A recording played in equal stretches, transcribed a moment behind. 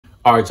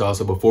All right, y'all,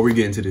 so before we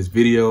get into this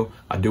video,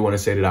 I do want to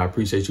say that I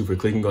appreciate you for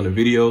clicking on the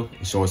video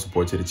and showing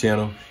support to the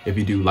channel. If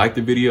you do like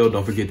the video,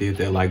 don't forget to hit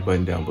that like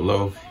button down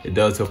below. It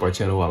does help our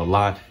channel out a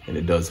lot, and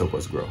it does help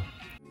us grow.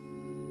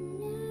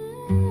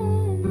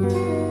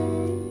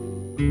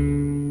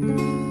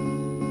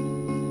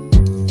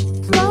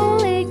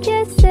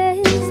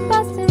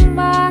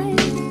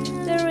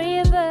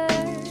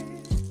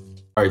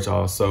 All right,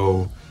 y'all,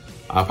 so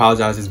I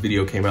apologize, this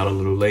video came out a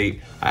little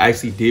late. I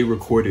actually did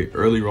record it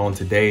earlier on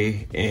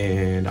today,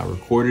 and I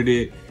recorded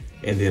it,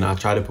 and then I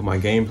tried to put my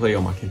gameplay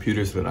on my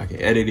computer so that I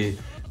can edit it,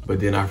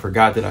 but then I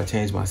forgot that I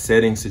changed my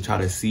settings to try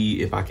to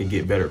see if I could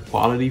get better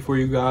quality for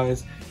you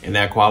guys, and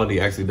that quality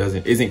actually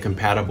isn't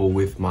compatible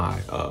with my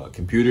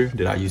computer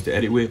that I used to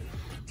edit with,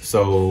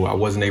 so I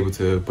wasn't able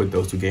to put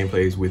those two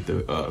gameplays with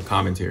the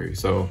commentary,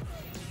 so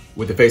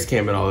with the face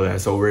cam and all of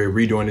that, so we're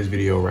redoing this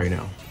video right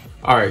now.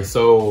 All right,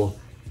 so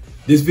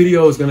this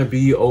video is gonna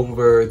be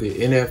over the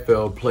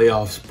NFL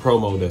playoffs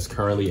promo that's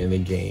currently in the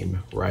game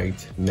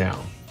right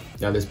now.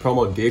 Now, this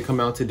promo did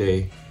come out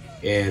today,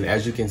 and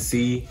as you can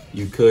see,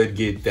 you could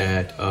get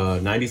that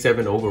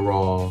 97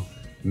 overall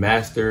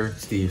master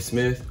Steve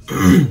Smith.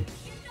 And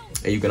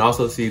you can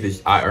also see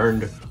that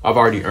I've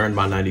already earned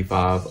my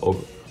 95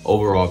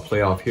 overall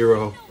playoff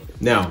hero.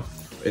 Now,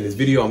 in this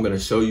video, I'm gonna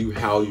show you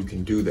how you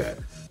can do that.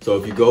 So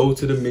if you go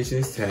to the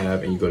missions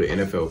tab and you go to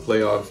NFL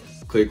playoffs,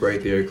 click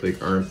right there,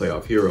 click earn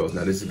playoff heroes.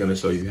 Now this is gonna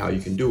show you how you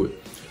can do it.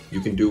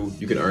 You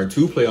can earn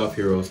 2 playoff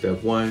heroes.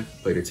 Step 1,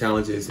 play the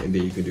challenges, and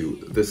then you can do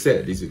the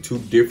set. These are 2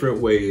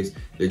 different ways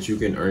that you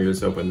can earn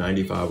yourself a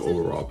 95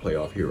 overall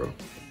playoff hero.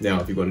 Now,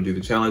 if you're gonna do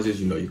the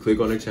challenges, you click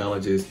on the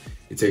challenges,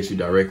 it takes you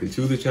directly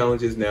to the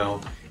challenges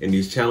now. In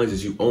these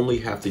challenges, you only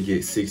have to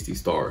get 60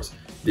 stars.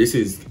 This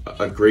is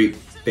a great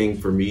thing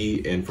for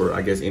me and for,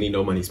 I guess, any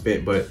no money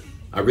spent, but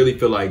I really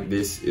feel like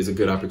this is a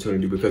good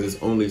opportunity because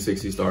it's only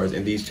 60 stars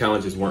and these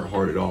challenges weren't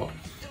hard at all.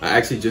 I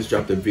actually just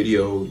dropped a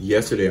video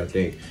yesterday, I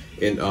think,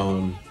 and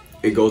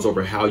it goes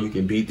over how you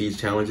can beat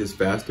these challenges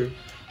faster.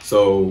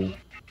 So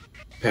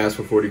pass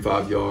for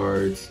 45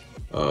 yards,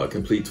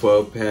 complete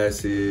 12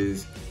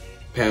 passes,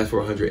 pass for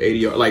 180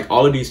 yards. Like,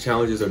 all of these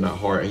challenges are not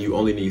hard and you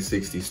only need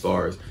 60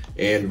 stars.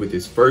 And with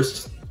this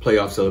first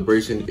playoff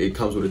celebration, it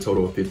comes with a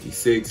total of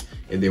 56.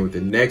 And then with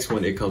the next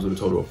one, it comes with a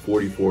total of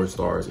 44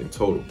 stars in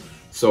total.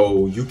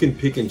 So you can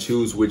pick and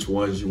choose which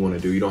ones you want to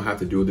do. You don't have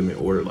to do them in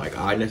order like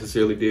I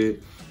necessarily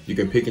did. You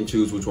can pick and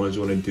choose which ones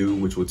you want to do,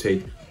 which will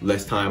take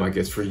less time, I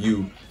guess, for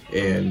you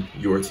and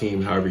your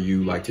team, however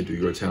you like to do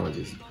your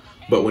challenges.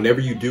 But whenever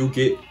you do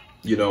get,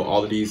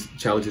 all of these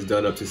challenges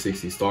done up to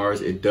 60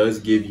 stars, it does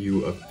give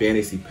you a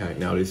fantasy pack.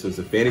 Now, this is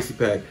a fantasy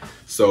pack,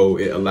 so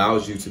it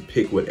allows you to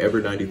pick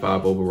whatever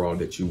 95 overall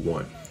that you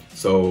want.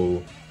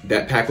 So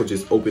that pack will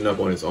just open up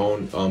on its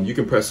own. You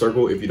can press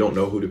circle if you don't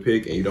know who to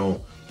pick and you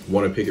don't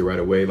want to pick it right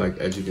away. Like,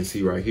 as you can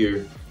see right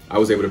here, I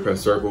was able to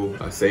press circle.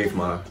 I saved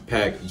my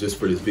pack just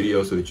for this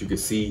video so that you can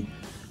see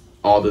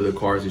all of the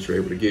cards that you're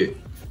able to get,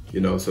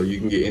 so you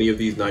can get any of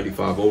these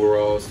 95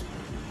 overalls.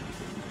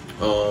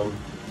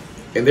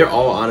 And they're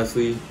all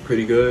honestly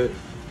pretty good.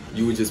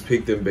 You would just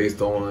pick them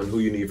based on who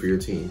you need for your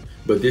team.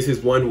 But this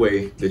is one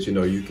way that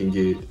you can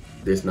get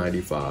this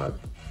 95.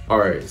 All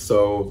right,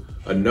 so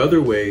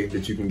another way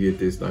that you can get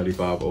this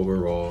 95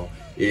 overall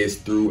is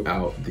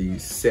throughout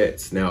these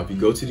sets. Now, if you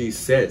go to these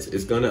sets,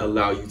 it's gonna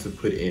allow you to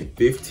put in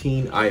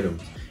 15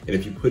 items. And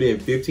if you put in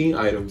 15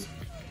 items,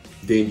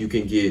 then you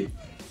can get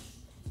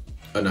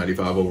a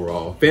 95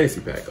 overall fantasy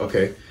pack,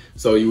 okay?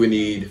 So you would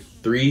need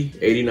 3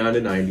 89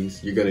 to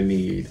 90s. You're gonna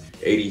need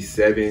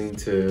 87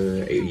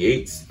 to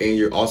 88s. And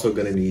you're also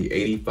gonna need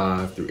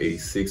 85 through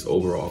 86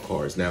 overall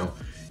cards. Now,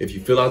 if you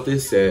fill out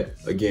this set,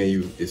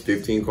 again, it's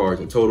 15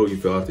 cards in total. You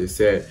fill out this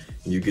set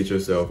and you get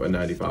yourself a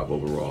 95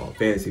 overall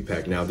fantasy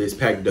pack. Now, this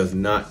pack does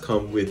not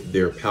come with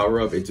their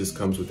power up. It just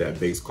comes with that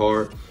base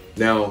card.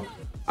 Now,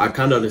 I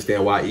kind of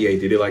understand why EA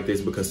did it like this,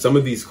 because some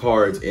of these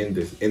cards in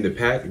the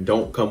pack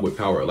don't come with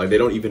power up. Like, they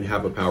don't even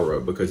have a power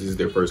up because this is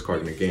their first card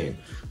in the game.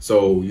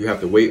 So you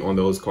have to wait on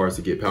those cards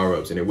to get power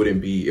ups, and it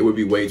would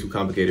be way too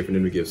complicated for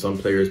them to give some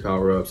players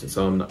power ups and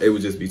some, it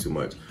would just be too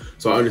much.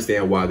 So I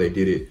understand why they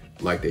did it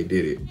like they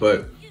did it.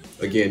 But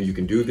again, you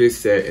can do this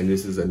set, and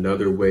this is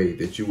another way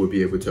that you would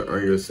be able to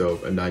earn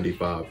yourself a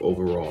 95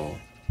 overall.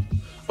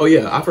 Oh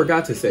yeah, I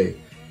forgot to say,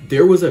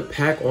 there was a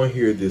pack on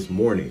here this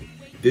morning.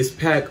 This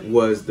pack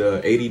was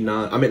the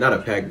 89, I mean, not a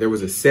pack, there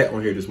was a set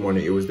on here this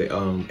morning. It was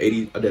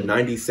the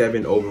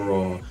 97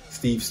 overall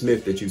Steve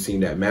Smith that you've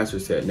seen, that master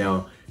set.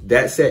 Now,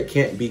 that set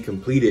can't be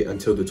completed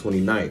until the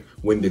 29th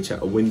when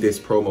this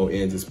promo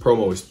ends. This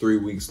promo is 3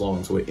 weeks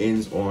long, so it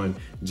ends on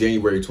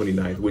January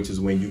 29th, which is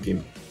when you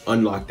can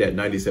unlock that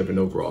 97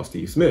 overall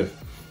Steve Smith.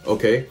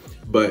 Okay,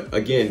 but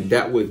again,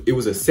 it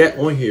was a set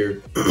on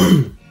here.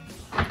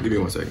 Give me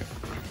 1 second.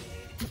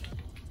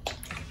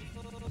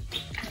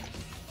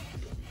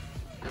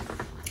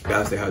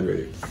 Gotta stay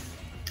hydrated.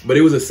 But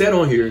it was a set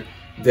on here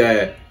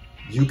that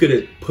you could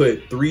have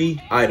put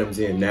 3 items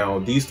in. Now,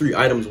 these 3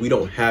 items we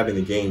don't have in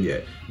the game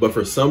yet, but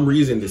for some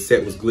reason the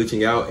set was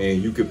glitching out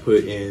and you could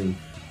put in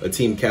a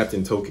team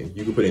captain token.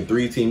 You could put in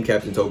 3 team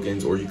captain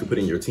tokens, or you could put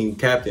in your team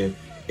captain,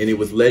 and it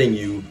was letting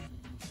you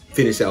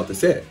finish out the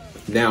set.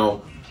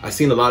 Now, I've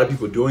seen a lot of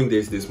people doing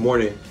this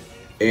morning,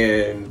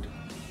 and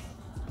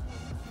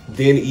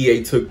then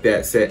EA took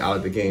that set out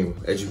of the game.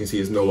 As you can see,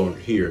 it's no longer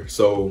here.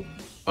 So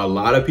a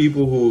lot of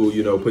people who,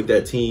 you know, put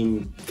that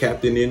team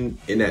captain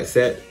in that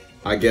set,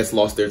 I guess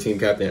lost their team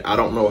captain. I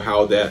don't know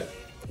how that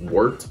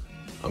worked.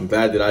 I'm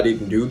glad that I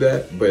didn't do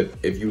that. But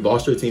if you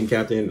lost your team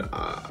captain,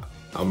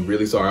 I'm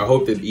really sorry. I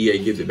hope that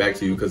EA gives it back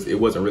to you, because it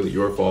wasn't really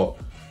your fault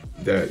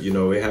that, you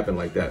know, it happened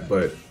like that.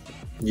 But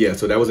yeah,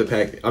 so that was a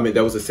pack. I mean,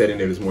 that was a set in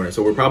there this morning.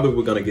 So we're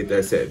gonna get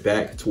that set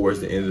back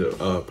towards the end of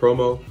the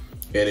promo,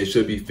 and it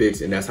should be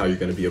fixed. And that's how you're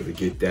gonna be able to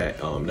get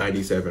that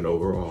 97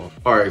 overall.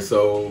 All right,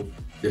 so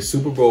the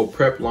Super Bowl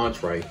prep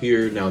launch right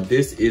here. Now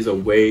this is a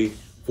way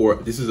for,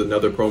 this is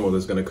another promo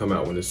that's gonna come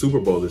out when the Super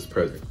Bowl is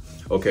present.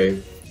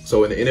 Okay,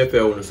 so in the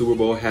NFL, when the Super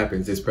Bowl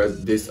happens, I'm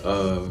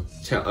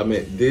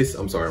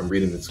sorry, I'm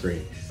reading the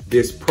screen.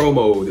 This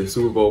promo, the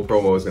Super Bowl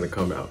promo, is gonna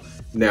come out.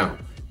 Now,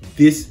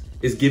 this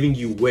is giving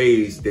you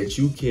ways that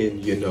you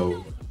can, you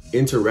know,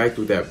 interact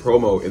with that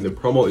promo, and the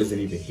promo isn't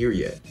even here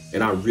yet.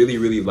 And I really,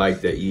 really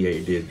like that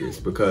EA did this,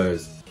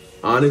 because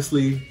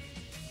honestly,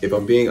 if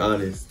I'm being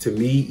honest, to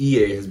me,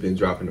 EA has been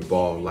dropping the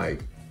ball.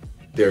 Like,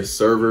 their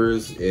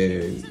servers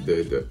and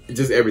the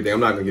just everything. I'm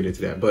not gonna get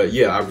into that, but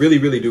yeah, I really,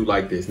 really do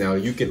like this. Now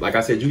you can, like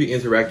I said, you can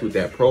interact with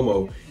that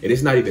promo, and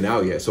it's not even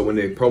out yet. So when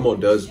the promo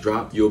does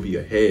drop, you'll be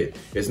ahead.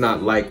 It's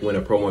not like when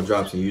a promo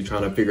drops and you're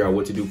trying to figure out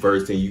what to do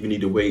first, and you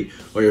need to wait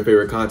on your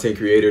favorite content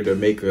creator to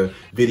make a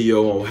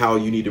video on how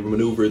you need to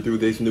maneuver through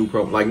this new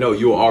promo. Like, no,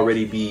 you'll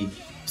already be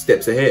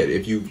steps ahead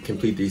if you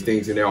complete these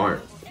things, and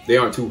they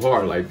aren't too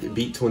hard. Like,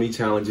 beat 20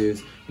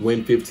 challenges,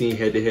 win 15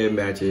 head-to-head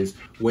matches,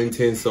 win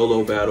 10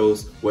 solo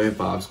battles, win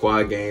 5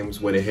 squad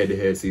games, win a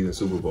head-to-head season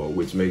Super Bowl,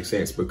 which makes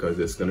sense because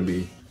it's gonna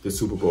be the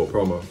Super Bowl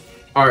promo.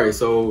 All right,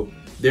 so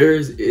there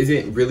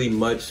isn't really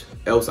much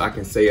else I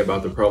can say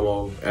about the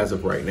promo as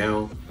of right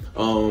now.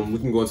 We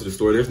can go into the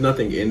store. There's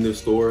nothing in the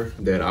store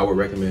that I would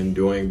recommend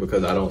doing,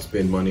 because I don't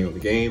spend money on the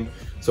game.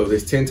 So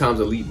this 10 times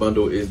elite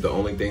bundle is the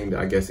only thing that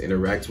I guess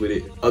interacts with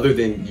it, other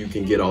than you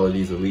can get all of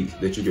these elites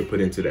that you can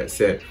put into that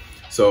set.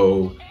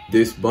 So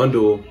this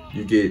bundle,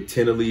 you get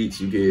 10 elites,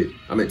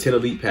 10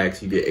 elite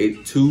packs, you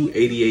get 2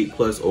 88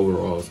 plus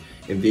overalls,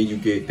 and then you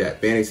get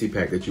that fantasy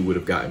pack that you would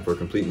have gotten for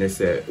completing this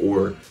set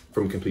or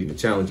from completing the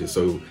challenges.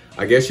 So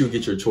I guess you'll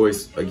get your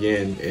choice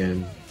again,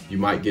 and you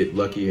might get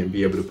lucky and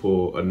be able to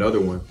pull another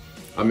one.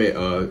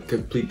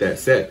 Complete that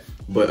set.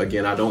 But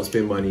again, I don't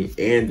spend money,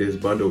 and this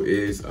bundle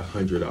is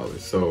 $100.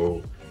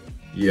 So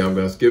yeah, I'm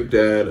gonna skip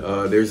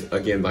that. There's,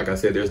 again, like I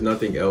said, there's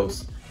nothing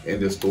else in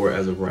the store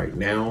as of right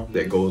now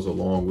that goes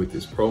along with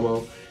this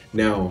promo.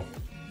 Now,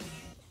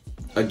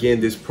 again,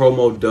 this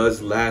promo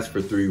does last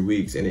for 3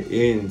 weeks, and it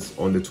ends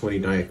on the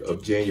 29th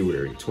of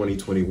January,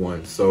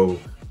 2021. So,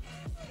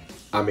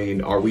 I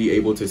mean, are we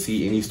able to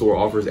see any store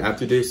offers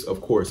after this? Of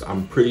course.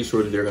 I'm pretty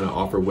sure that they're gonna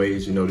offer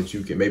ways, you know, that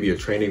you can, maybe a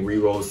training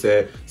reroll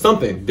set,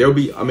 something. There'll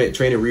be,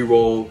 training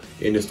reroll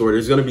in the store.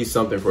 There's gonna be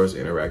something for us to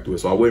interact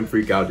with. So I wouldn't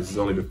freak out. This is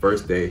only the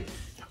first day.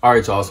 All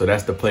right, y'all, so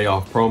that's the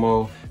playoff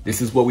promo.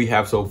 This is what we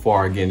have so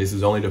far. Again, this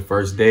is only the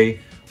first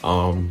day.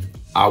 I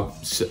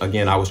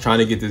was trying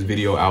to get this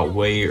video out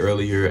way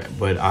earlier,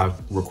 but I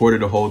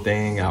recorded the whole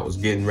thing. I was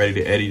getting ready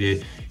to edit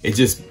it. It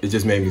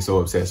just made me so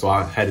upset, so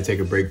I had to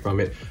take a break from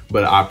it.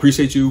 But I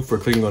appreciate you for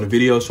clicking on the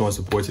video, showing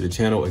support to the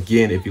channel.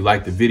 Again, if you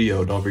like the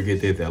video, don't forget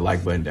to hit that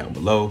like button down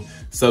below.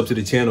 Sub to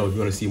the channel if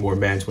you want to see more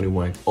Madden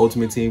 21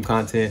 Ultimate Team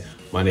content.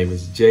 My name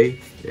is Jay,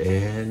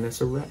 and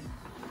that's a wrap.